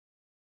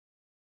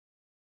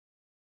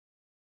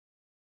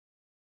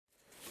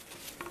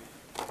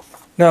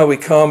Now we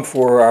come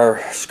for our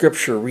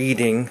scripture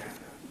reading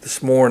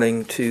this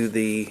morning to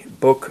the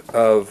book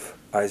of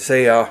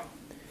Isaiah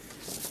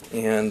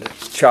and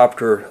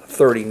chapter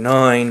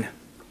 39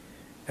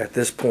 at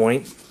this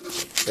point,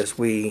 as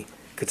we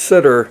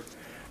consider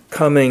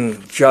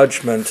coming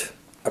judgment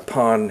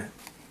upon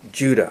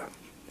Judah.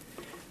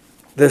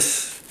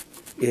 This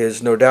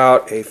is no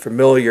doubt a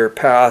familiar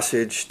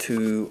passage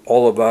to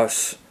all of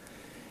us.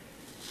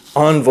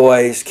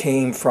 Envoys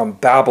came from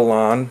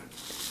Babylon.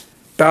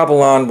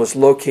 Babylon was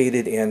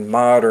located in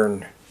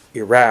modern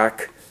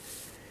Iraq,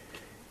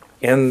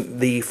 and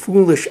the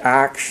foolish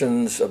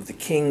actions of the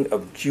king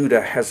of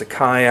Judah,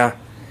 Hezekiah,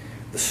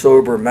 the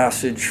sober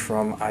message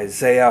from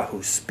Isaiah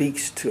who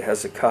speaks to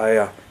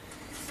Hezekiah,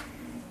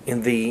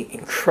 and the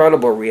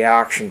incredible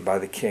reaction by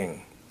the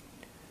king,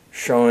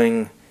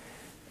 showing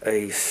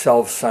a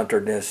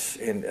self-centeredness,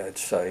 and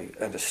it's an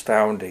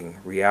astounding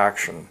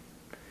reaction.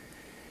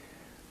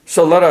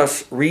 So let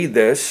us read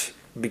this,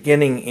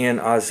 beginning in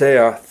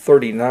Isaiah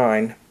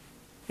 39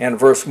 and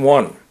verse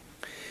 1.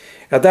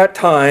 At that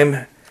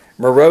time,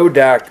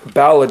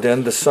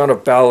 Merodach-Baladan, the son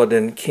of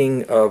Baladan,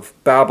 king of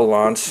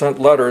Babylon, sent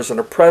letters and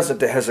a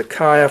present to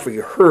Hezekiah, for he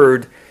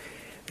heard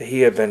that he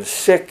had been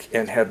sick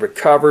and had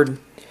recovered.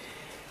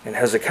 And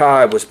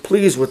Hezekiah was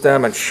pleased with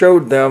them and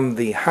showed them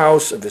the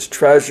house of his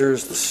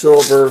treasures, the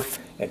silver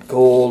and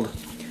gold,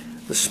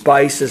 the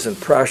spices and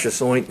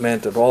precious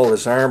ointment of all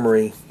his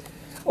armory.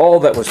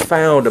 All that was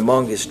found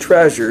among his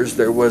treasures,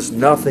 there was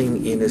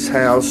nothing in his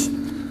house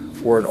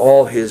or in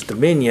all his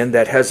dominion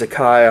that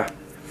Hezekiah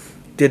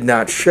did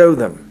not show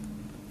them.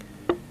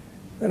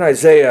 Then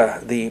Isaiah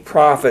the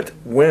prophet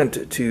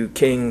went to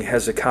King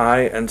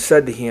Hezekiah and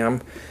said to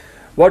him,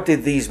 "What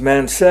did these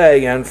men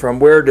say, and from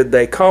where did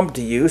they come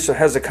to you?" So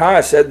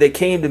Hezekiah said, "They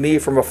came to me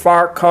from a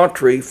far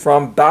country,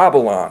 from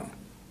Babylon."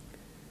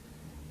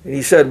 And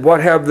he said, "What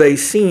have they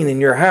seen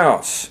in your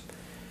house?"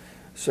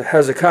 So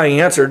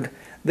Hezekiah answered,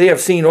 "They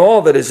have seen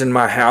all that is in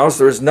my house.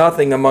 There is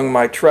nothing among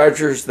my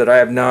treasures that I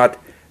have not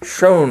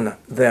shown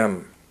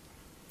them."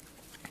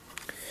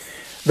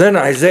 Then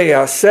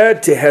Isaiah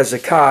said to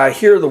Hezekiah,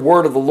 "Hear the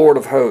word of the Lord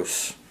of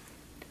hosts.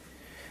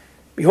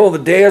 Behold, the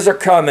days are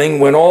coming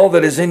when all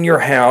that is in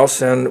your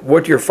house and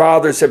what your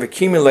fathers have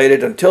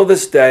accumulated until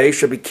this day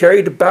shall be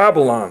carried to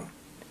Babylon.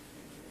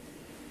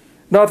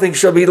 Nothing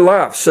shall be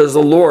left, says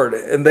the Lord,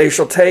 and they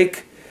shall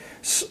take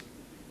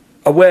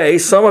away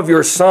some of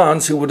your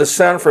sons who will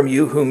descend from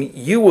you, whom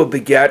you will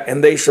beget,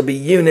 and they shall be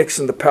eunuchs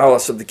in the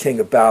palace of the king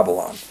of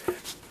Babylon."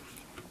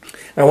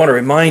 I want to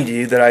remind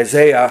you that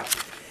Isaiah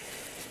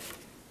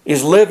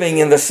is living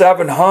in the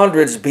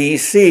 700s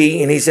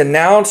BC, and he's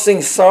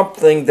announcing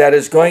something that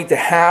is going to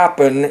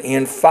happen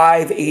in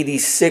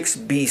 586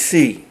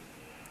 BC.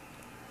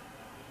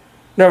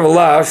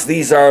 Nevertheless,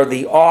 these are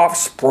the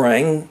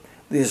offspring,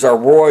 these are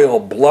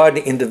royal blood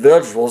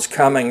individuals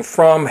coming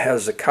from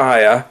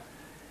Hezekiah,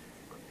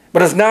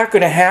 but it's not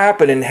going to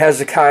happen in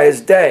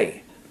Hezekiah's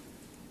day.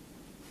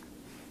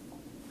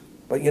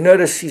 But you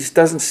notice he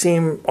doesn't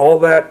seem all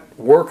that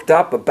worked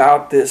up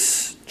about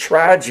this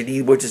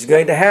tragedy which is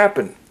going to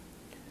happen.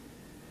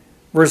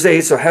 Verse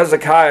 8, so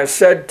Hezekiah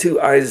said to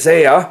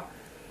Isaiah,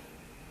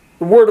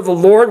 "The word of the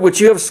Lord which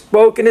you have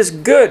spoken is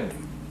good."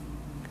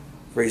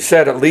 For he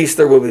said, "At least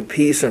there will be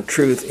peace and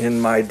truth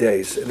in my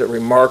days." And a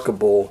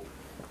remarkable,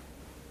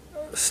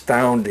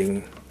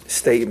 astounding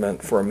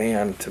statement for a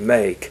man to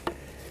make.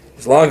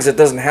 As long as it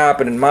doesn't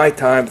happen in my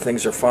time,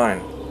 things are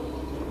fine.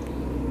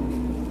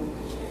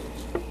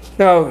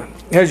 Now,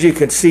 as you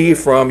can see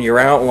from your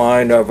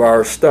outline of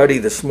our study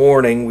this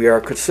morning, we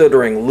are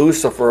considering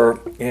Lucifer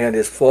and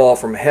his fall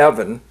from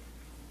heaven.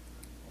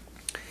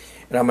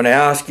 And I'm going to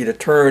ask you to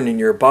turn in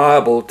your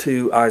Bible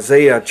to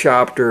Isaiah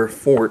chapter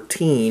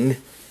 14.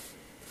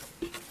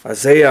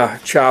 Isaiah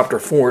chapter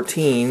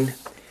 14.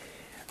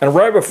 And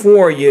right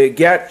before you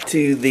get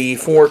to the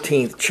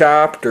 14th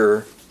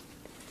chapter,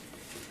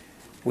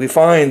 we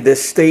find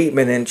this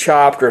statement in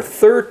chapter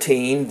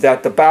 13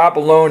 that the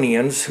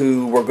Babylonians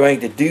who were going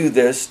to do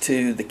this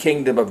to the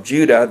kingdom of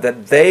Judah,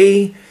 that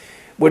they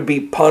would be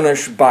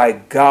punished by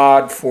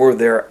God for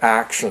their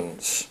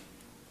actions.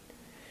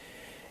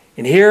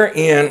 And here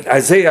in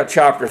Isaiah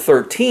chapter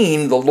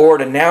 13, the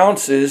Lord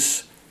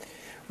announces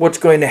what's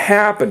going to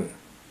happen.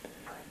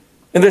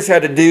 And this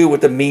had to do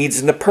with the Medes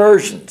and the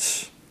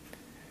Persians,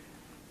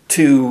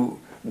 two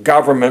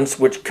governments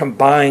which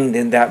combined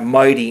in that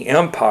mighty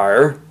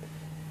empire.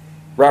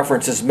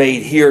 Reference is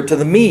made here to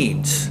the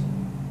Medes,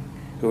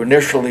 who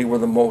initially were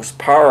the most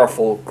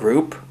powerful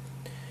group.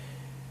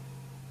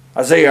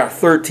 Isaiah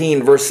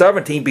 13 verse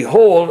 17,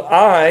 "Behold,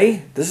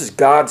 this is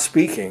God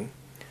speaking,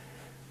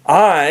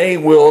 I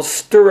will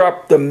stir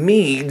up the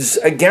Medes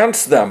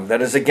against them,"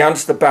 that is,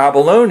 against the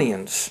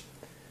Babylonians,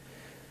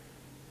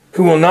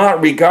 "who will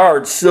not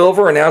regard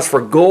silver, and as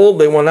for gold,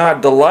 they will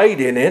not delight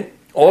in it.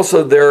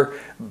 Also their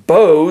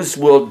bows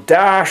will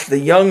dash the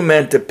young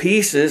men to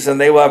pieces,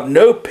 and they will have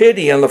no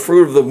pity on the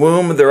fruit of the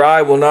womb, and their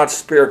eye will not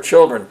spare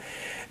children."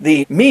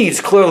 The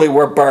Medes clearly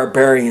were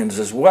barbarians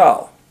as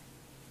well.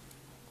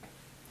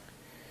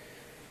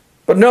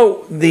 But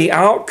note the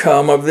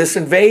outcome of this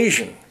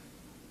invasion.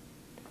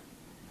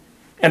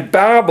 And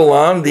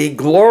Babylon, the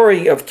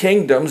glory of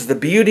kingdoms, the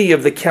beauty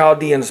of the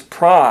Chaldeans'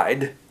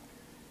 pride,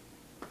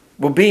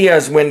 will be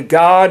as when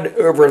God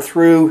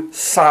overthrew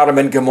Sodom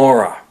and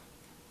Gomorrah.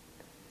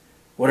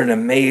 What an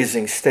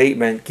amazing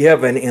statement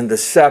given in the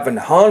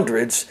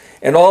 700s,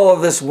 and all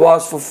of this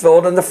was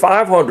fulfilled in the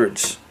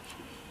 500s.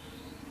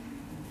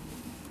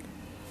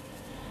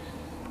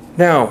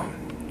 Now,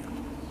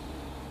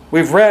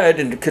 we've read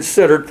and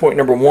considered point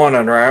number 1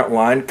 on our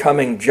outline,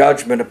 coming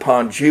judgment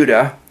upon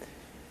Judah.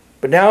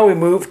 But now we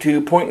move to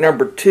point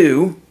number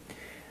 2,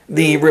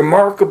 the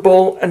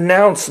remarkable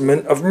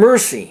announcement of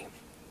mercy.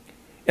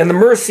 And the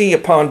mercy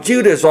upon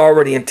Judah is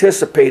already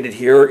anticipated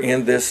here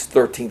in this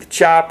 13th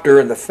chapter,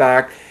 and the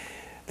fact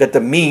that the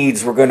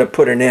Medes were going to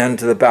put an end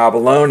to the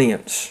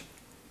Babylonians.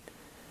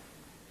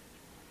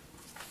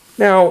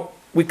 Now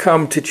we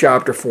come to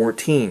chapter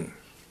 14.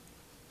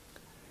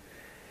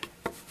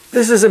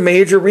 This is a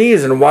major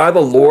reason why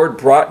the Lord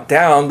brought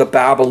down the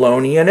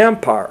Babylonian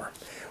Empire,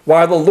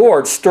 why the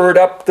Lord stirred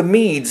up the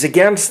Medes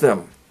against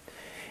them,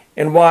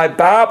 and why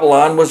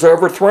Babylon was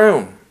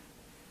overthrown.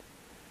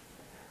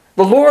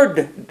 The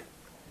Lord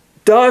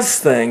does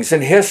things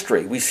in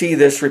history. We see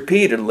this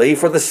repeatedly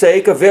for the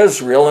sake of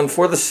Israel and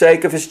for the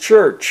sake of His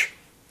church.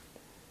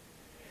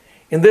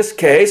 In this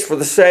case, for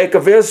the sake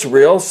of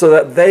Israel, so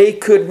that they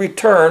could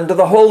return to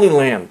the Holy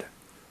Land.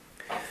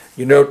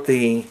 You note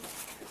the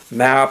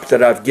map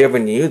that I've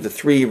given you, the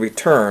 3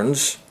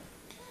 returns.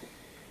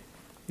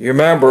 You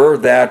remember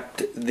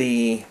that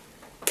the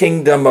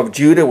kingdom of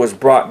Judah was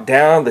brought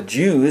down. The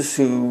Jews,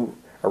 who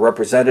are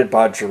represented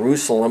by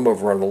Jerusalem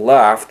over on the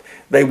left,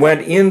 they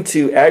went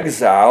into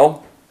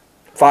exile.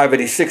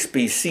 586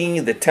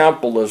 BC, the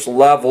temple is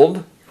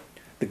leveled.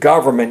 The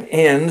government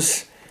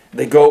ends.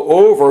 They go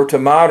over to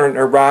modern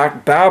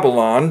Iraq,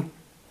 Babylon.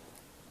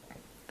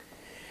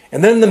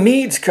 And then the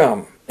Medes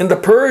come, and the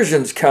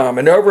Persians come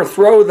and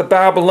overthrow the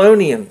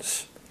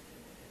Babylonians.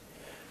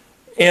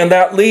 And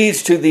that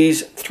leads to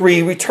these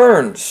 3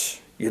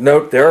 returns. You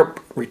note there,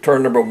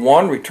 return number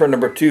 1, return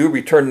number 2,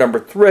 return number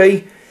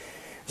 3.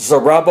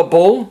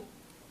 Zerubbabel,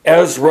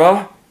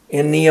 Ezra,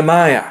 and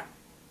Nehemiah.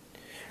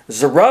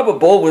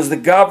 Zerubbabel was the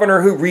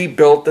governor who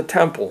rebuilt the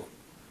temple.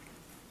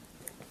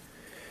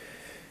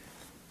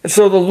 And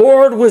so the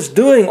Lord was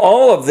doing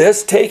all of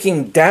this,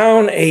 taking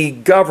down a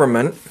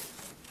government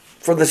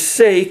for the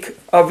sake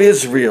of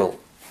Israel.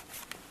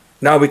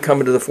 Now we come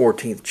into the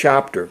 14th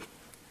chapter.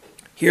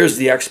 Here's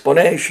the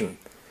explanation.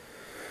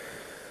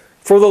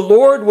 For the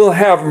Lord will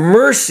have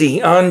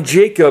mercy on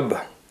Jacob,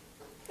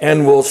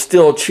 and will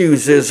still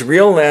choose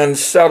Israel and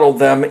settle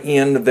them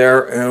in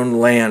their own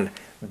land.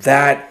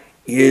 That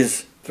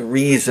is the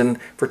reason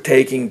for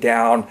taking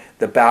down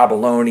the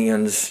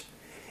Babylonians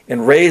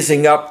and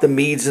raising up the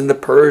Medes and the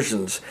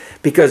Persians,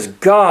 because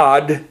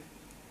God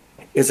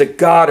is a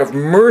God of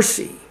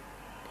mercy.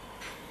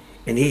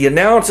 And He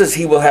announces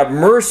He will have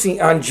mercy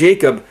on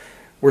Jacob.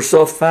 We're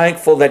so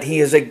thankful that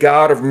He is a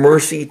God of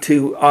mercy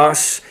to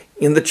us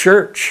in the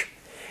church.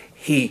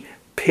 He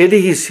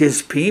pities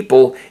His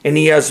people, and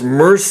He has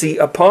mercy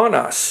upon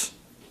us.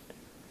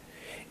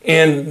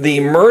 And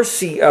the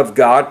mercy of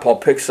God, Paul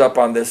picks up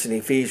on this in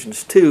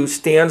Ephesians 2,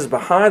 stands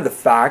behind the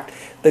fact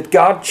that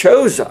God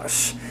chose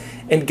us,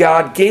 and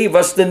God gave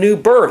us the new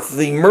birth.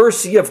 The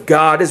mercy of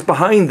God is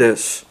behind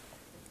this.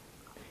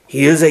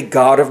 He is a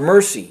God of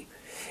mercy.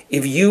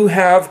 If you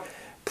have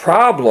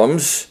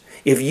problems,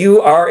 if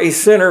you are a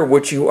sinner,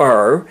 which you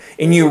are,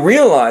 and you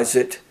realize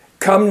it,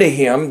 come to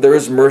Him. There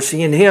is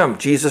mercy in Him,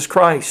 Jesus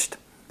Christ.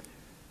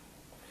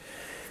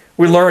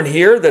 We learn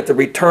here that the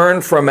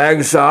return from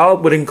exile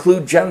would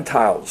include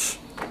Gentiles,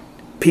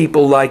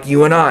 people like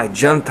you and I,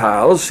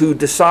 Gentiles, who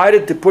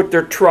decided to put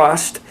their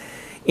trust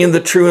in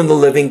the true and the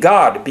living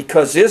God,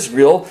 because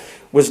Israel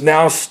was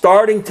now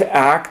starting to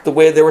act the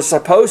way they were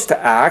supposed to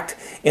act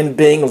in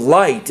being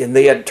light, and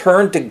they had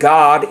turned to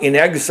God in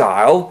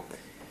exile,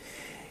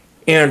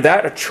 and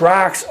that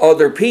attracts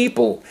other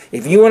people.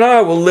 If you and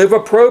I will live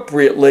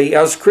appropriately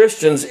as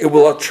Christians, it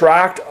will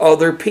attract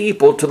other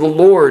people to the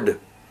Lord.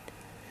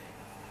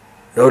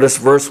 Notice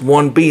verse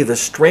 1b, the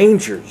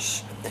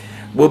strangers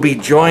will be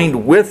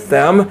joined with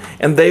them,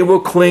 and they will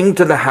cling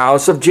to the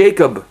house of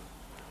Jacob.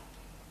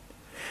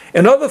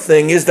 Another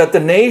thing is that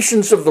the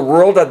nations of the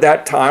world at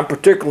that time,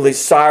 particularly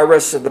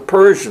Cyrus and the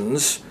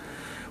Persians,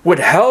 would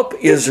help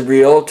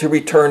Israel to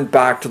return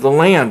back to the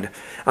land.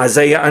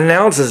 Isaiah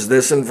announces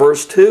this in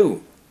verse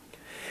 2.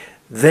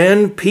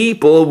 Then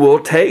people will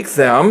take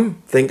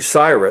them, think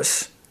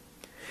Cyrus,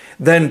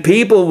 then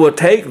people will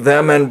take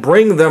them and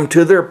bring them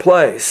to their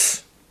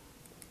place.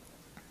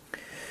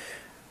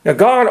 Now,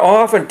 God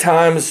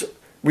oftentimes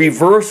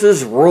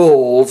reverses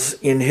roles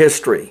in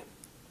history.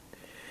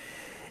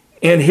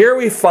 And here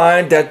we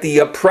find that the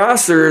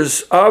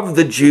oppressors of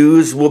the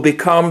Jews will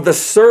become the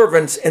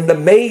servants and the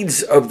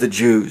maids of the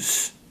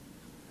Jews.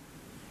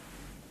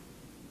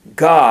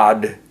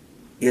 God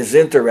is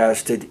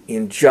interested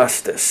in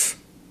justice.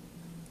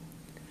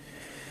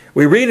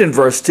 We read in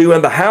verse 2,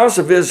 "And the house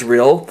of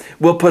Israel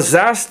will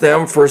possess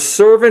them for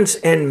servants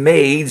and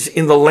maids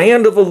in the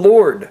land of the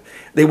Lord.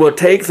 They will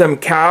take them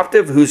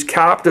captive, whose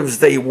captives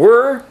they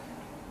were,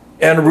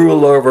 and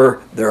rule over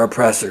their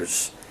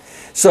oppressors."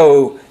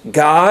 So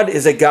God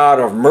is a God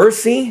of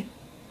mercy,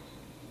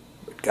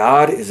 but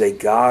God is a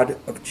God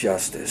of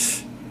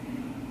justice.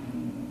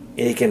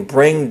 He can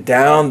bring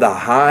down the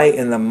high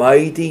and the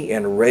mighty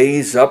and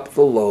raise up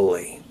the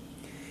lowly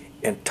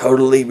and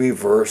totally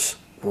reverse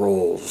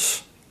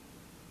roles.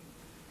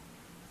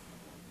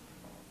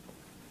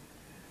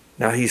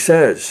 Now he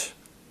says,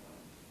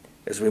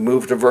 as we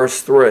move to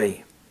verse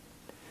 3,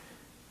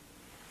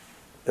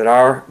 that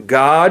our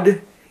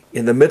God,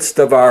 in the midst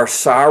of our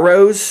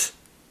sorrows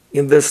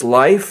in this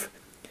life,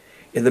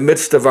 in the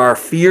midst of our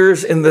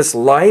fears in this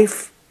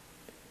life,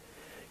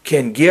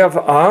 can give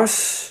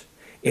us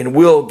and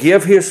will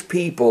give his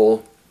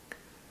people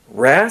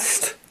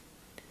rest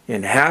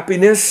and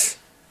happiness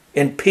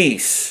and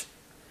peace.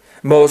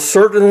 Most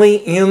certainly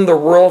in the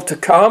world to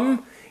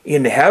come,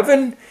 in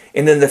heaven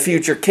and in the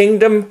future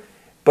kingdom,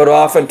 but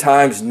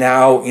oftentimes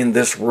now in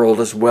this world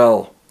as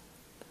well.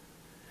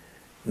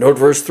 Note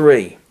verse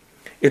 3.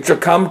 "It shall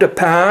come to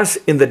pass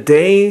in the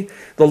day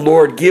the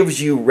Lord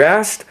gives you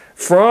rest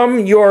from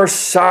your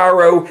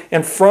sorrow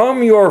and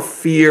from your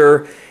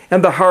fear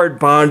and the hard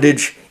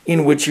bondage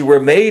in which you were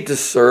made to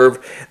serve,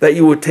 that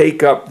you would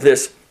take up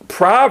this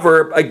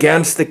proverb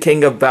against the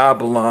king of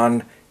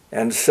Babylon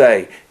and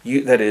say,"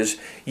 that is,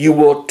 you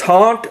will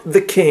taunt the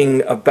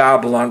king of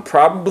Babylon,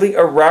 probably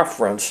a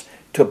reference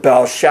to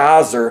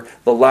Belshazzar,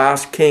 the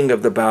last king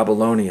of the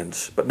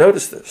Babylonians. But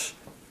notice this.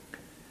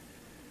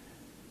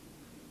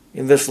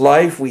 In this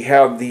life, we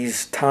have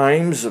these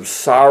times of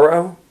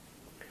sorrow,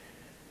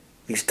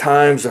 these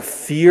times of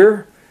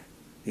fear,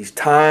 these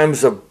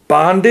times of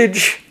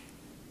bondage.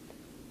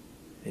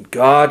 And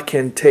God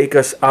can take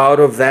us out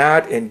of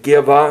that and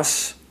give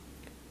us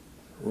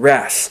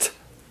rest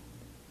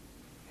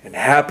and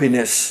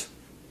happiness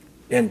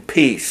and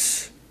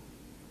peace.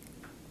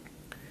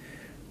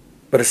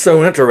 But it's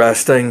so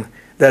interesting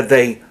that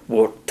they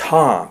will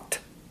taunt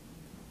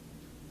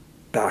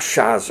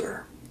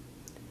Belshazzar.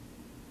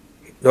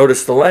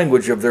 Notice the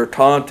language of their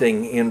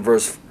taunting in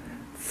verse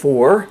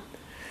 4.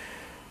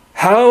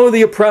 "How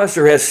the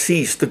oppressor has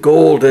ceased, the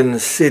golden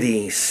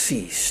city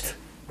ceased."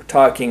 We're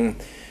talking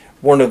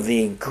one of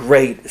the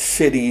great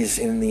cities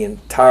in the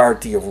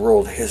entirety of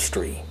world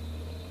history,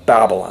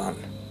 Babylon.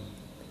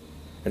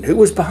 And who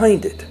was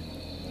behind it?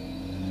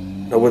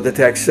 Know what the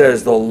text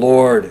says? The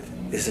Lord,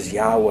 this is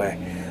Yahweh,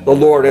 the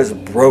Lord has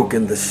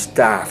broken the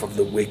staff of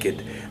the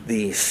wicked,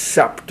 the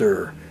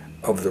scepter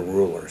of the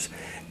rulers.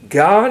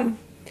 God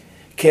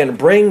can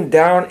bring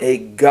down a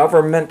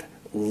government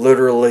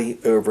literally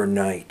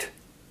overnight.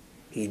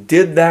 He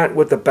did that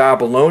with the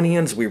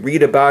Babylonians. We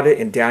read about it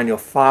in Daniel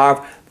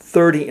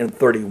 5:30 and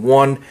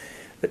 31.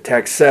 The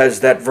text says,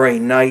 "That very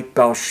night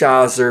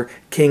Belshazzar,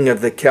 king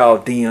of the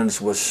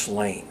Chaldeans, was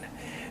slain."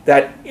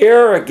 That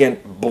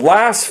arrogant,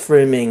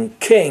 blaspheming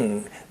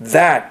king,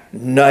 that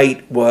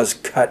night was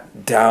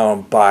cut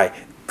down by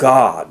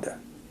God.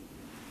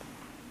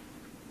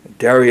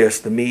 Darius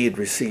the Mede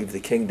received the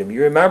kingdom.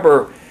 You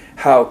remember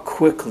how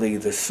quickly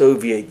the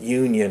Soviet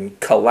Union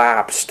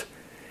collapsed,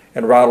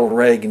 and Ronald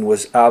Reagan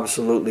was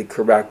absolutely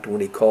correct when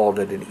he called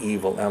it an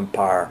evil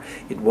empire.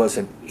 It was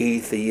an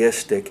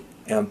atheistic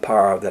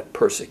empire that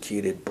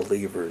persecuted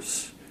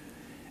believers.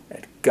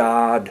 And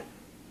God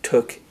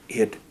took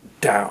it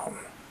down.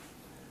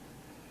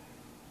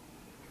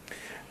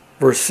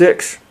 Verse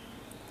 6,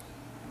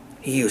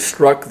 "He who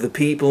struck the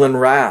people in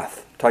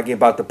wrath," talking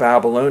about the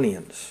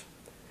Babylonians.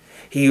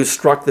 "He who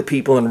struck the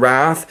people in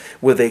wrath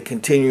with a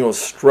continual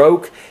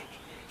stroke,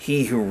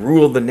 he who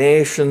ruled the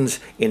nations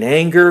in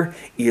anger,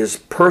 is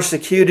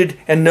persecuted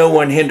and no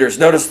one hinders."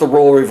 Notice the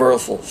role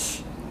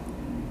reversals.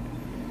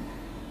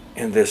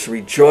 And this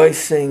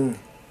rejoicing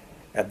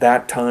at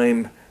that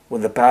time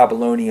when the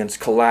Babylonians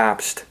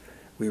collapsed,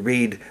 we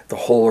read the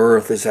whole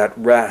earth is at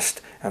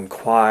rest and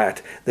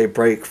quiet. They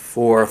break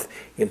forth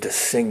into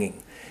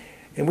singing.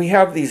 And we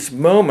have these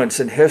moments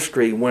in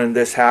history when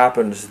this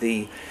happens.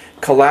 The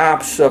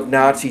collapse of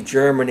Nazi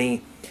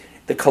Germany,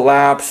 the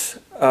collapse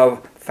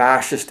of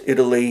fascist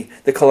Italy,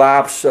 the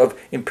collapse of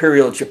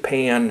Imperial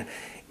Japan,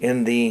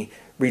 and the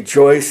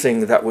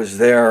rejoicing that was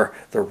there,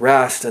 the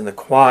rest and the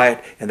quiet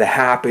and the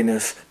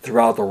happiness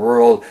throughout the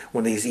world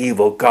when these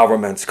evil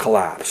governments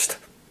collapsed.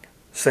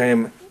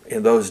 Same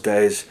in those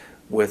days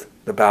with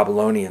the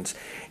Babylonians.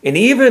 And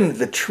even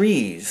the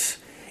trees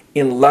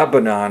in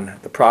Lebanon,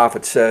 the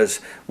prophet says,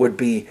 would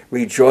be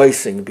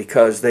rejoicing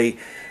because they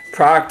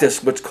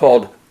practiced what's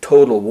called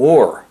total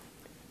war.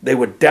 They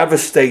would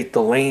devastate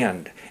the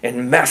land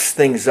and mess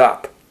things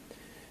up.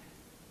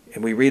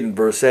 And we read in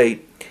verse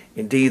 8,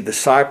 "Indeed, the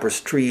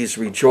cypress trees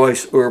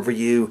rejoice over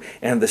you,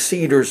 and the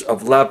cedars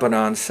of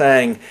Lebanon,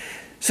 saying,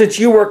 since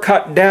you were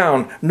cut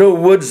down, no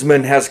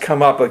woodsman has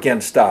come up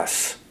against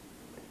us."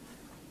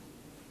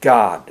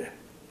 God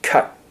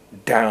cut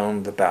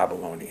down the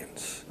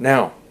Babylonians.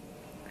 Now,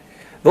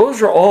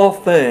 those are all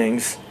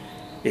things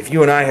If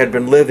you and I had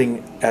been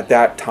living at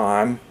that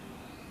time,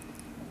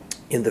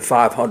 in the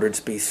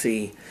 500s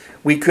BC,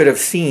 we could have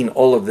seen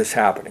all of this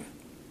happening.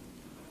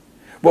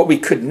 What we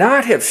could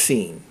not have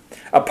seen,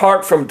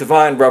 apart from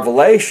divine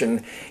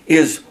revelation,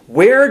 is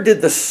where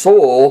did the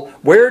soul,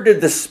 where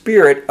did the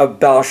spirit of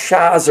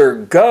Belshazzar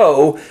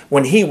go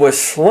when he was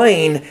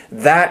slain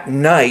that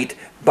night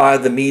by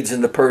the Medes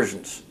and the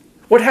Persians?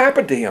 What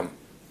happened to him?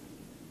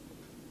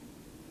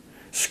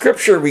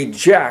 Scripture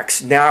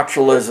rejects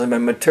naturalism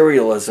and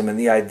materialism and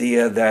the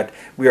idea that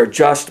we are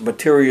just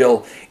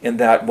material and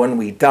that when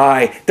we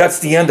die, that's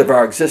the end of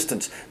our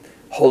existence.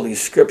 Holy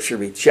Scripture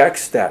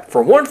rejects that.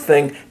 For one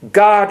thing,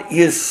 God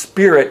is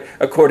spirit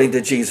according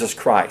to Jesus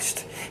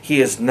Christ.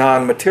 He is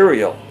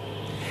non-material.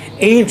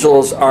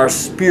 Angels are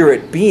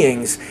spirit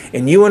beings,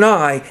 and you and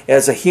I,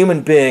 as a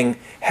human being,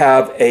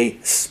 have a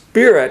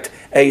spirit,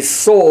 a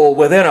soul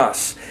within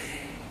us.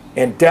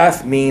 And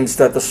death means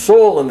that the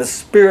soul and the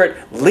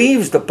spirit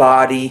leaves the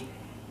body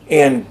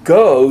and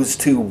goes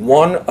to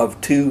one of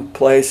two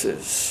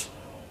places: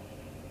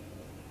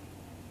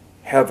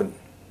 heaven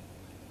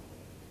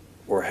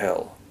or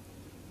hell.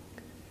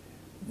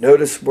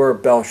 Notice where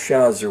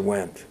Belshazzar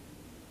went.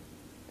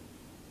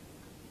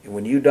 And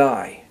when you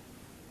die,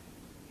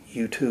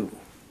 you too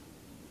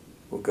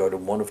will go to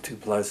one of two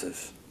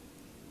places.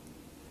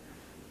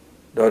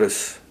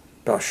 Notice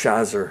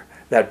Belshazzar,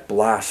 that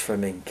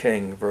blaspheming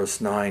king,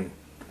 verse 9.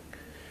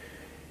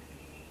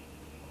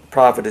 The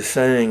prophet is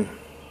saying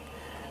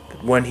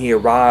that when he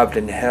arrived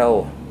in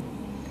hell,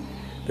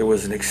 there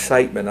was an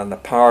excitement on the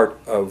part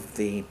of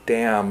the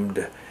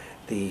damned,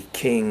 the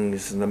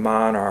kings and the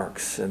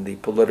monarchs and the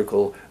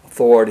political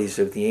authorities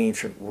of the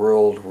ancient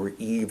world who were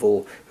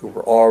evil, who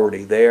were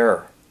already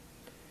there.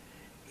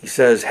 He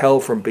says,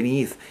 hell from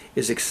beneath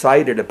is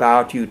excited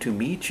about you to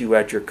meet you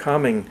at your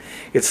coming.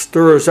 It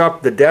stirs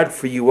up the dead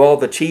for you, all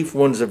the chief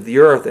ones of the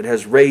earth. It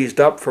has raised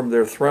up from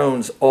their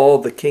thrones all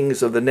the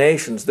kings of the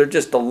nations. They're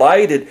just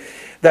delighted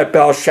that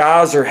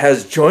Belshazzar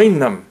has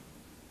joined them.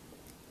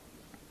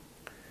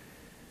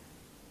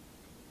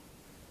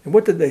 And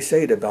what did they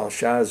say to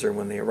Belshazzar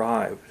when they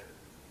arrived?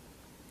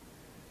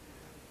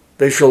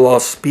 They shall all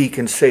speak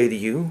and say to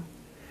you,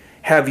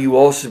 have you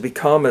also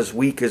become as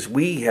weak as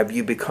we? Have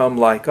you become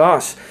like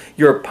us?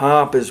 Your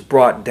pomp is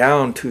brought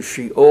down to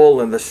Sheol,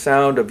 and the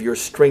sound of your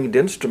stringed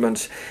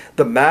instruments.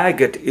 The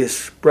maggot is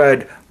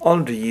spread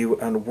under you,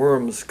 and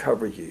worms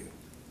cover you.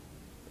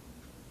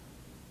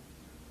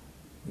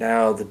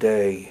 Now the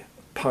day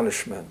of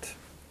punishment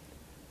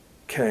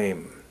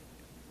came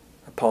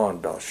upon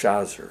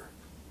Belshazzar.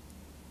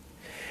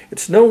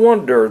 It's no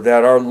wonder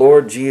that our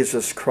Lord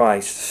Jesus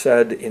Christ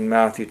said in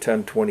Matthew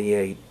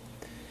 10:28,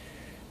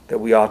 that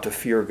we ought to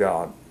fear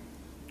God,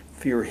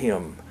 fear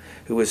Him,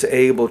 who is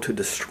able to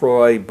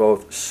destroy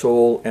both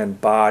soul and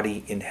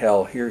body in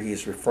hell. Here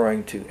he's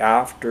referring to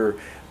after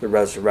the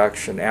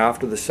resurrection,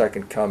 after the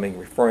second coming,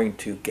 referring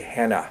to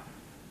Gehenna,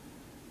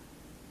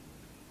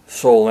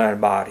 soul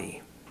and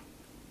body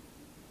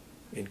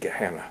in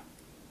Gehenna.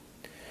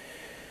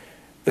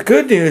 The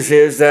good news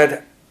is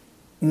that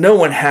no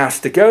one has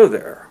to go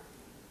there.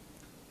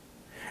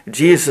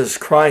 Jesus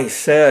Christ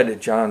said in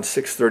John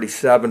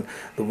 6:37,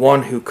 the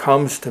one who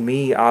comes to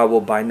me I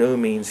will by no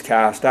means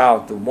cast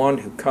out. The one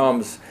who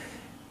comes,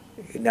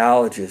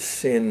 acknowledges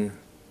sin,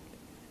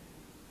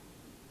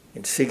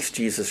 and seeks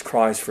Jesus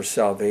Christ for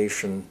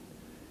salvation,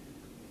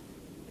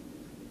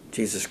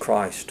 Jesus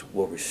Christ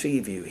will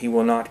receive you. He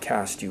will not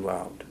cast you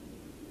out.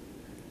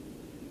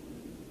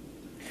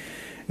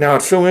 Now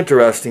it's so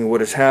interesting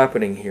what is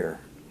happening here.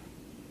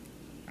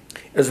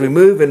 As we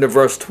move into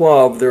verse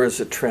 12, there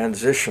is a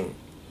transition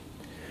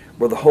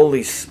where the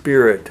Holy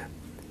Spirit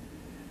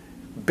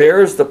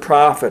bears the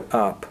prophet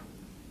up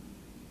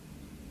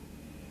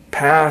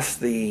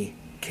past the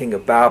king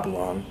of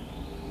Babylon.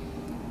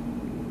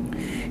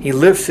 He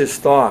lifts his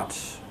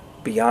thoughts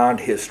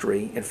beyond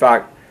history, in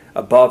fact,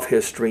 above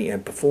history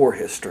and before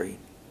history,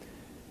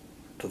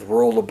 to the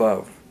world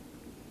above.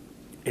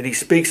 And he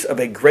speaks of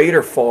a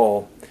greater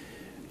fall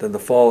than the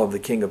fall of the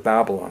king of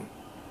Babylon.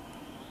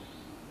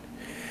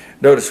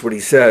 Notice what he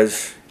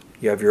says.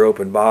 You have your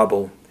open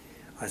Bible.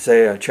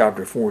 Isaiah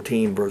chapter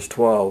 14, verse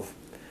 12.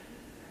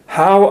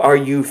 How are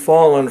you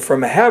fallen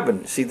from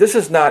heaven? See, this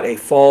is not a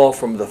fall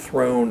from the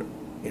throne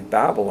in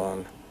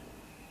Babylon.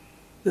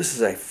 This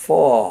is a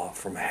fall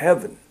from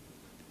heaven.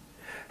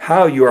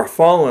 How you are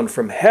fallen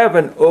from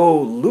heaven, O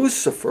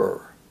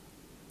Lucifer,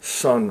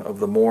 son of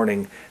the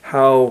morning.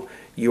 How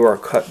you are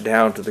cut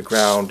down to the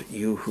ground,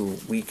 you who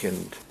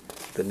weakened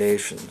the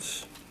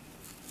nations.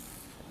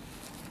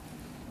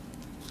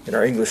 In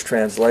our English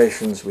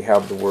translations, we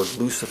have the word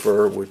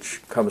Lucifer,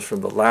 which comes from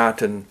the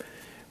Latin,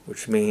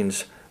 which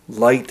means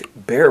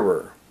light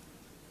bearer.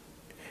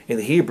 In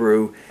the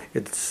Hebrew,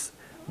 it's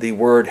the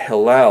word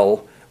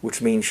Hillel, which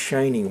means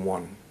shining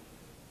one.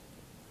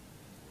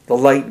 The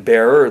light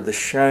bearer, the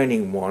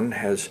shining one,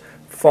 has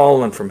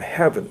fallen from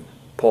heaven.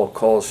 Paul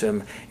calls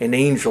him an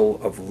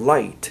angel of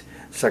light,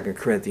 2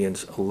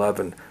 Corinthians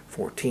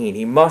 11:14.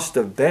 He must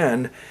have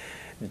been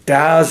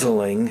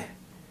dazzling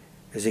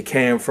as he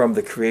came from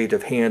the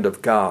creative hand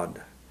of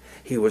God.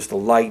 He was the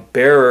light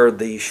bearer,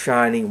 the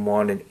shining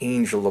one, an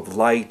angel of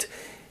light,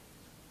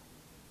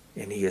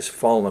 and he has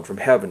fallen from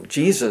heaven.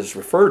 Jesus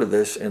referred to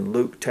this in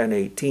Luke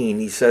 10:18.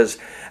 He says,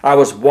 I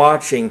was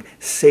watching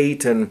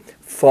Satan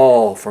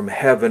fall from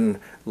heaven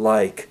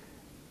like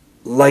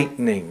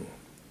lightning.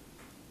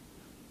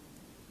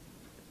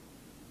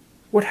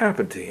 What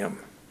happened to him?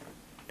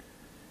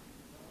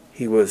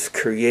 He was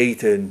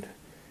created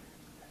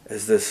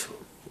as this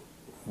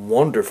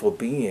wonderful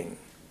being.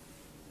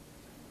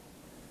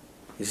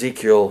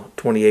 Ezekiel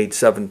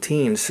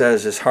 28:17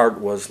 says his heart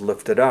was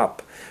lifted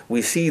up.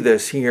 We see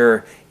this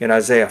here in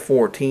Isaiah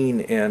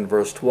 14 and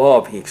verse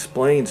 12. He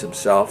explains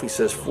himself. He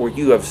says, for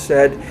you have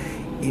said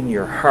in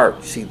your heart.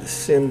 You see, the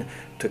sin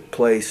took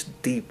place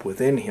deep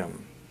within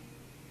him.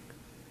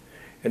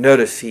 And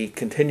notice he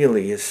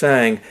continually is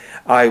saying,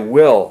 I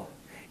will.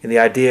 And the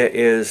idea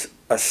is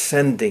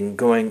ascending,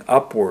 going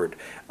upward.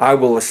 I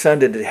will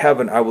ascend into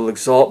heaven. I will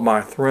exalt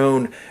my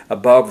throne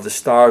above the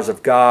stars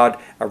of God,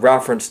 a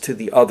reference to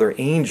the other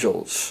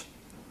angels,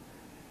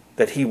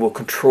 that he will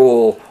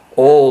control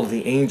all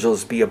the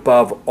angels, be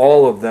above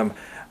all of them.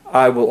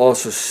 I will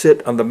also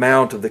sit on the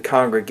mount of the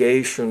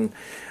congregation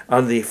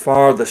on the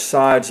farther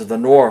sides of the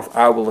north.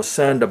 I will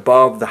ascend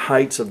above the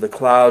heights of the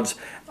clouds.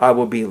 I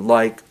will be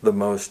like the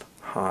Most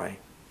High.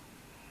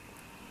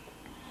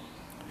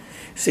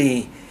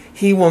 See,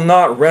 he will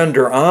not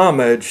render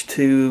homage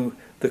to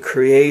the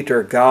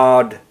Creator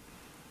God.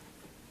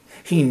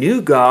 He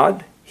knew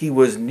God, he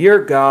was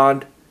near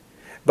God,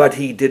 but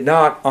he did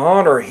not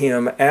honor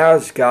him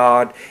as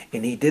God,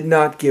 and he did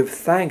not give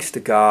thanks to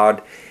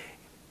God.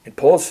 And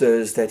Paul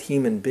says that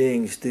human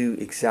beings do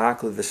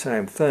exactly the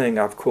same thing.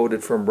 I've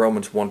quoted from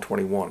Romans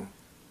 1:21.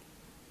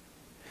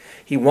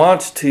 He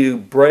wants to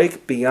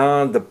break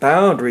beyond the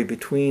boundary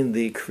between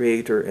the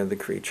Creator and the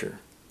creature.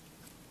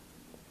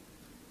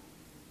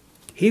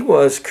 He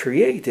was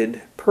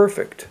created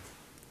perfect.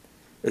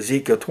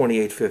 Ezekiel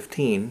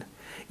 28:15.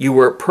 You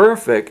were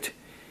perfect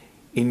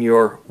in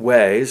your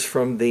ways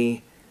from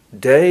the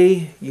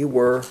day you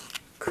were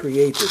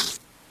created.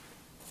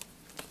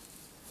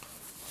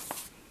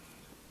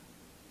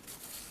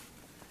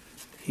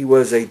 He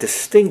was a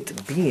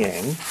distinct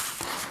being.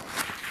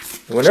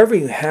 Whenever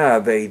you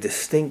have a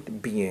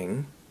distinct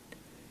being,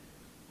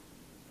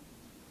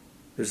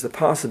 there's the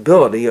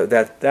possibility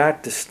that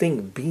that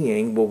distinct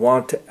being will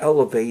want to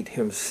elevate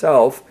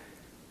himself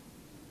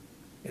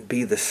and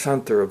be the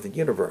center of the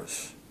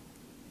universe.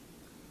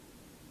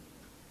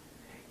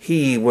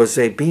 He was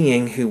a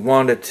being who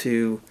wanted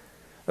to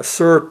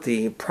assert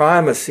the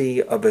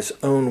primacy of his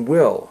own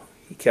will.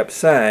 He kept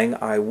saying,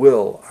 I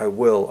will, I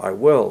will, I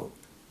will.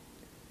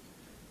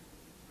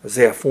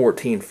 Isaiah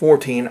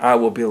 14:14, I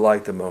will be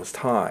like the Most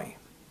High.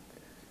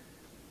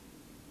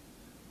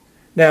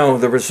 Now,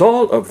 the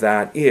result of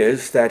that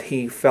is that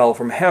he fell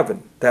from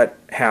heaven. That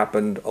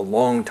happened a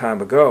long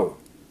time ago.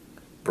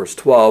 Verse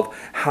 12,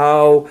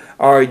 how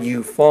are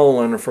you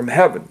fallen from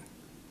heaven?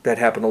 That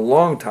happened a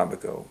long time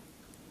ago,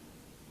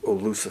 O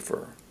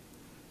Lucifer.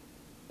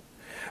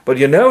 But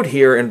you note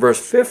here in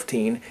verse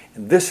 15,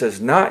 and this has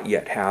not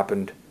yet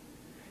happened,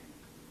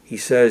 he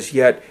says,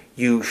 yet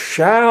you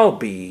shall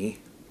be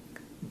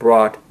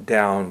brought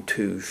down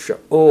to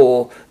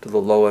Sheol, to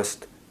the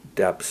lowest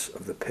depths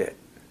of the pit.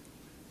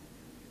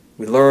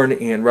 We learn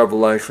in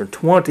Revelation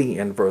 20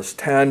 and verse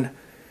 10,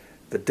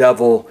 the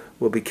devil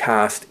will be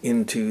cast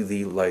into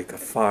the lake of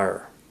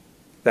fire.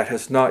 That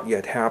has not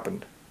yet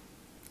happened.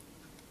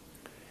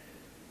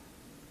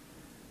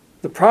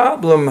 The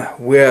problem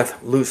with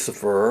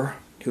Lucifer,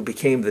 who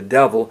became the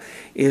devil,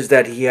 is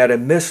that he had a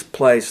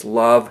misplaced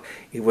love.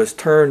 He was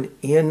turned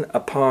in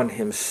upon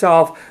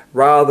himself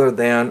rather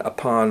than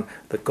upon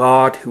the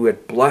God who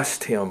had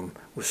blessed him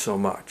with so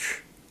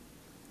much.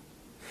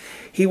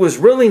 He was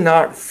really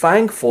not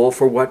thankful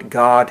for what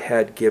God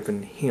had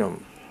given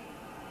him.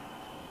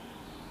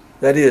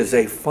 That is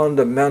a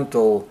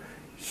fundamental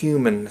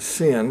human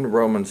sin,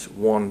 Romans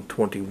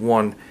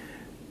 1:21,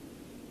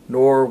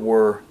 nor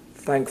were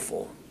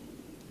thankful,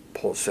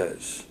 Paul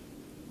says.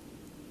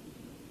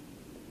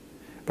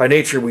 By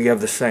nature, we have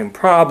the same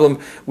problem.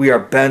 We are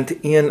bent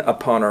in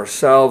upon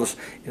ourselves,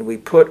 and we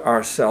put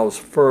ourselves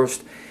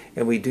first,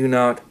 and we do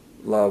not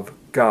love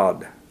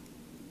God.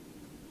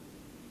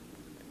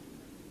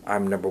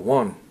 I'm number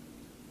one.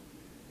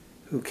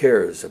 Who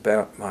cares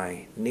about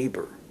my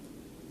neighbor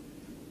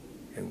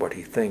and what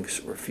he thinks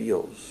or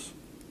feels?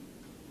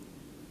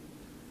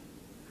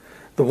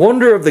 The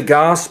wonder of the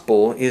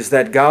gospel is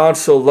that God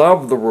so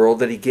loved the world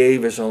that he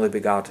gave his only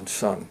begotten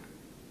Son.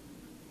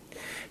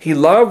 He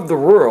loved the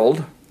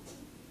world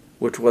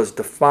which was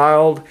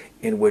defiled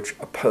and which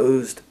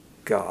opposed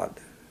God.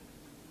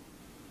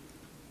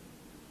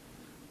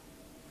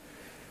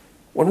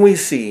 When we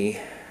see,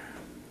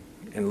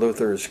 and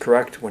Luther is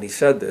correct when he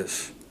said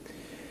this,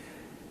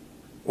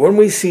 when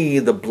we see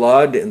the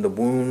blood and the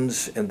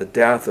wounds and the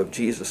death of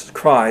Jesus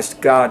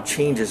Christ, God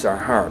changes our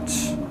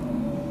hearts.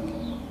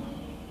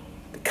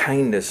 The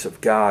kindness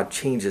of God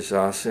changes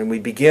us, and we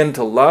begin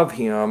to love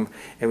him,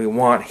 and we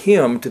want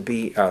him to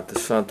be at the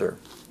center.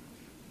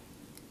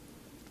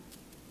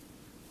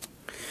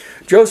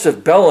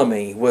 Joseph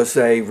Bellamy was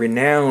a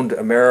renowned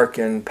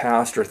American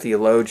pastor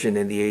theologian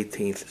in the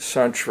 18th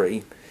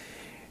century.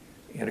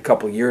 And a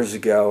couple years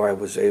ago, I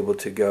was able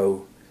to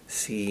go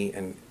see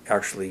and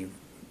actually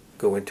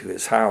go into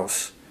his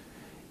house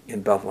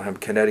in Bethlehem,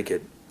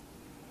 Connecticut.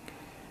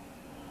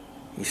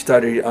 He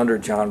studied under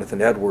Jonathan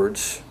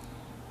Edwards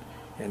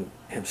and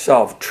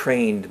himself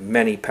trained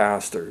many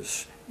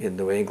pastors in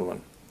New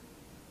England.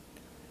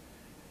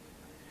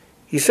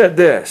 He said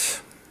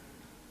this: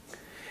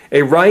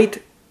 "A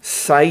right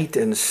sight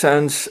and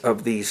sense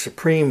of the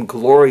supreme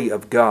glory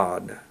of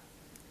God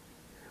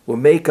will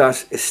make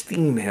us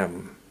esteem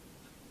him.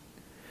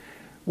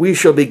 We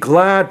shall be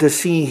glad to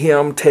see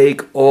him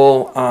take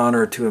all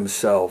honor to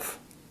himself,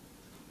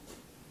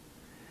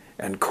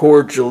 and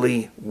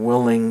cordially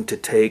willing to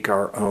take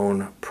our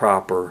own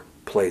proper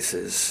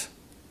places."